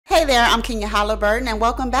Hey there, I'm Kenya Halliburton, and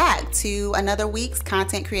welcome back to another week's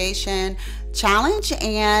content creation challenge.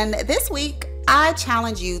 And this week, I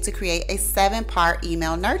challenge you to create a 7-part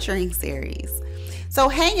email nurturing series. So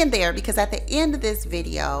hang in there, because at the end of this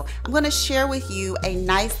video, I'm going to share with you a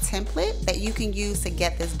nice template that you can use to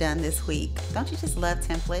get this done this week. Don't you just love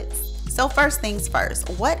templates? So first things first,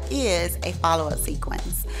 what is a follow-up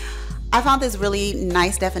sequence? I found this really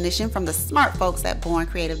nice definition from the smart folks at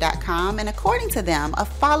borncreative.com, and according to them, a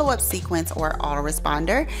follow-up sequence or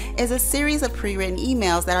autoresponder is a series of pre-written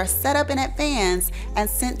emails that are set up in advance and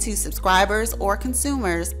sent to subscribers or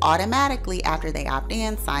consumers automatically after they opt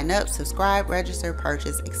in, sign up, subscribe, register,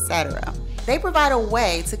 purchase, etc. They provide a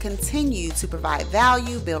way to continue to provide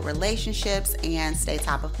value, build relationships, and stay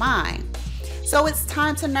top of mind. So it's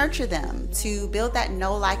time to nurture them, to build that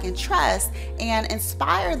know, like, and trust, and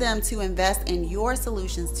inspire them to invest in your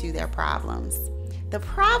solutions to their problems. The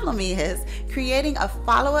problem is, creating a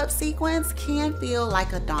follow-up sequence can feel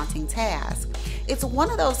like a daunting task. It's one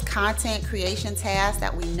of those content creation tasks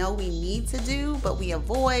that we know we need to do, but we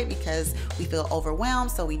avoid because we feel overwhelmed,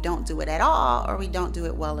 so we don't do it at all, or we don't do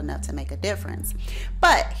it well enough to make a difference.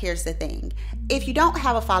 But here's the thing. If you don't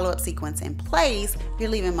have a follow-up sequence in place, you're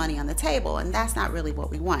leaving money on the table, and that's not really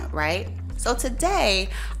what we want, right? So today,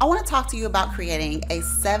 I want to talk to you about creating a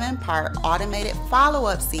 7-part automated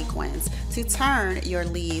follow-up sequence to turn your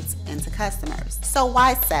leads into customers. So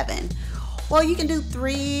why 7? Well, you can do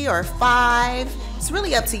 3 or 5. It's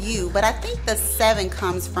really up to you, but I think the 7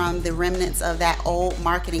 comes from the remnants of that old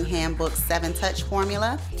marketing handbook 7-touch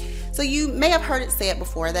formula. So you may have heard it said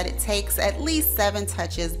before that it takes at least 7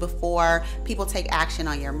 touches before people take action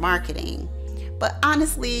on your marketing. But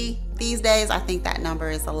honestly, these days, I think that number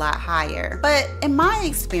is a lot higher. But in my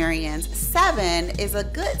experience, 7 is a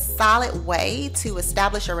good solid way to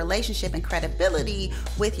establish a relationship and credibility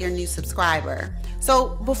with your new subscriber.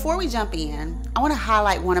 So before we jump in, I want to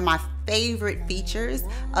highlight one of my favorite features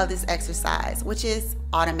of this exercise, which is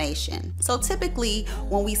automation. So typically,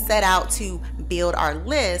 when we set out to build our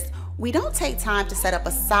list, we don't take time to set up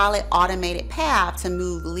a solid automated path to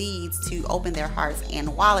move leads to open their hearts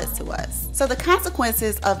and wallets to us. So the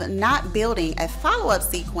consequences of not building a follow-up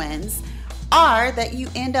sequence are that you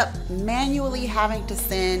end up manually having to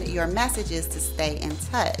send your messages to stay in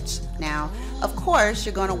touch. Now, of course,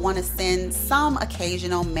 you're going to want to send some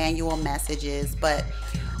occasional manual messages, but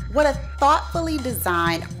what a thoughtfully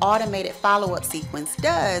designed automated follow-up sequence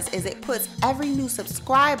does is it puts every new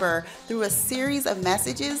subscriber through a series of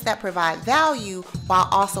messages that provide value while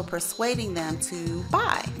also persuading them to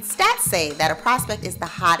buy. Stats say that a prospect is the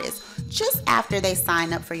hottest just after they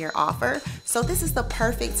sign up for your offer. So this is the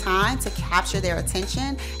perfect time to capture their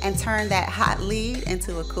attention and turn that hot lead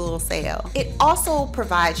into a cool sale. It also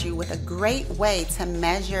provides you with a great way to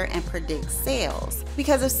measure and predict sales.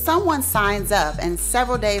 Because if someone signs up and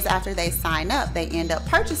several days after they sign up, they end up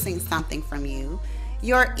purchasing something from you,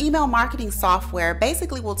 your email marketing software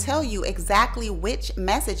basically will tell you exactly which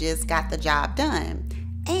messages got the job done.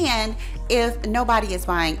 And if nobody is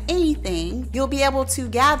buying anything, you'll be able to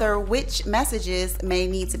gather which messages may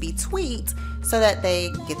need to be tweaked so that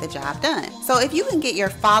they get the job done. So if you can get your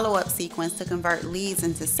follow-up sequence to convert leads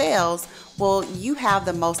into sales, well, you have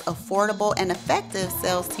the most affordable and effective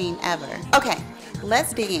sales team ever. Okay,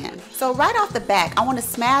 let's dig in. So right off the bat, I want to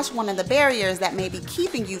smash one of the barriers that may be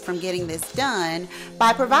keeping you from getting this done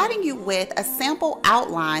by providing you with a sample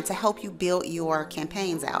outline to help you build your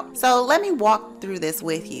campaigns out. So let me walk through this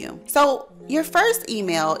with you. So your first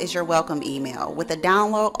email is your welcome email with a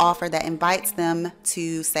download offer that invites them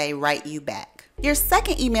to, say, write you back. Your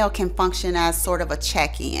second email can function as sort of a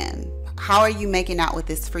check-in. How are you making out with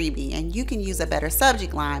this freebie? And you can use a better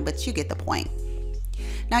subject line, but you get the point.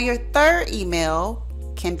 Now, your third email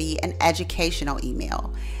can be an educational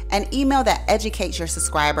email, an email that educates your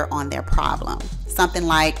subscriber on their problem. Something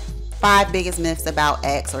like 5 biggest myths about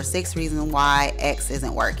X or 6 reasons why X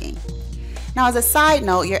isn't working. Now, as a side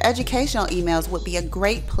note, your educational emails would be a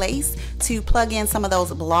great place to plug in some of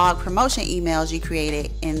those blog promotion emails you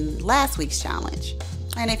created in last week's challenge.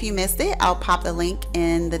 And if you missed it, I'll pop the link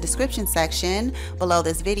in the description section below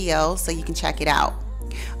this video so you can check it out.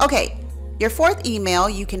 Okay. Your fourth email,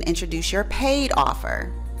 you can introduce your paid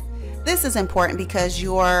offer. This is important because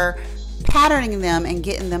you're patterning them and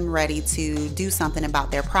getting them ready to do something about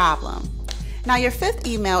their problem. Now, your fifth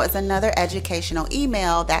email is another educational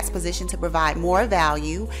email that's positioned to provide more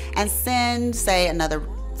value and send, say, another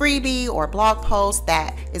freebie or blog post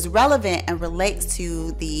that is relevant and relates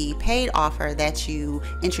to the paid offer that you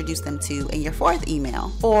introduced them to in your fourth email.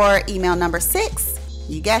 For email number 6,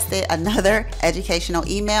 You guessed it, another educational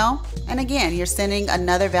email. And again, you're sending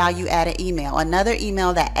another value-added email, another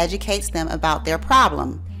email that educates them about their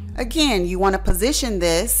problem. Again, you want to position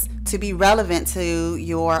this to be relevant to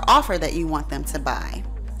your offer that you want them to buy.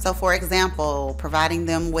 So for example, providing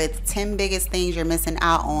them with 10 biggest things you're missing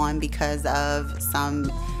out on because of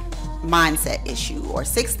some mindset issue, or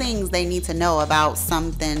 6 things they need to know about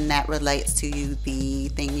something that relates to the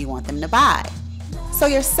thing you want them to buy. So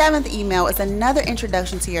your 7th email is another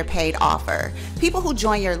introduction to your paid offer. People who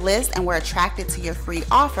join your list and were attracted to your free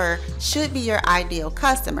offer should be your ideal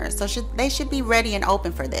customers, so they should be ready and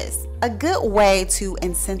open for this. A good way to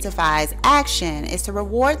incentivize action is to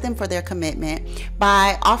reward them for their commitment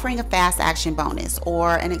by offering a fast action bonus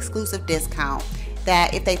or an exclusive discount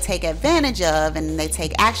that if they take advantage of and they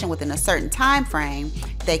take action within a certain time frame,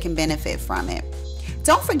 they can benefit from it.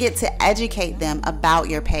 Don't forget to educate them about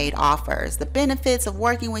your paid offers, the benefits of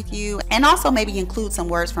working with you, and also maybe include some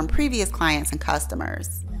words from previous clients and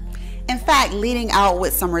customers. In fact, leading out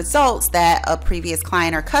with some results that a previous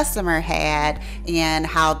client or customer had and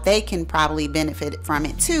how they can probably benefit from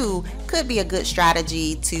it too could be a good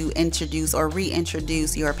strategy to introduce or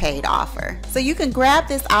reintroduce your paid offer. So you can grab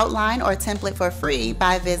this outline or template for free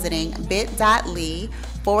by visiting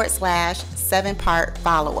bit.ly/7-part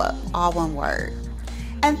follow-up, all one word.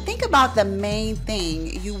 And think about the main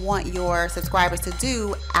thing you want your subscribers to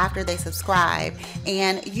do after they subscribe,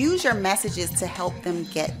 and use your messages to help them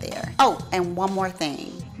get there. Oh, and one more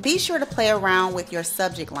thing. Be sure to play around with your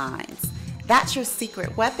subject lines. That's your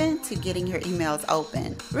secret weapon to getting your emails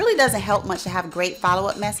open. It really doesn't help much to have great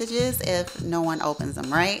follow-up messages if no one opens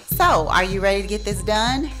them, right? So, are you ready to get this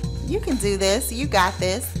done? You can do this. You got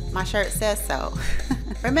this. My shirt says so.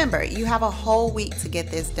 Remember, you have a whole week to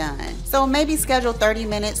get this done. So maybe schedule 30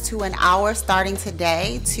 minutes to an hour starting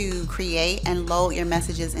today to create and load your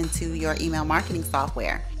messages into your email marketing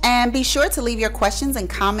software. And be sure to leave your questions and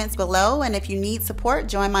comments below. And if you need support,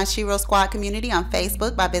 join my Shiro Squad community on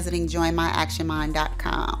Facebook by visiting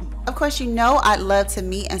joinmyactionmind.com. Of course, you know I'd love to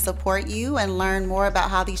meet and support you and learn more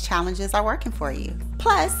about how these challenges are working for you.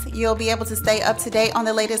 Plus, you'll be able to stay up to date on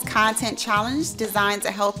the latest content challenge designed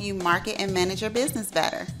to help you market and manage your business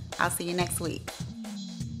better. I'll see you next week.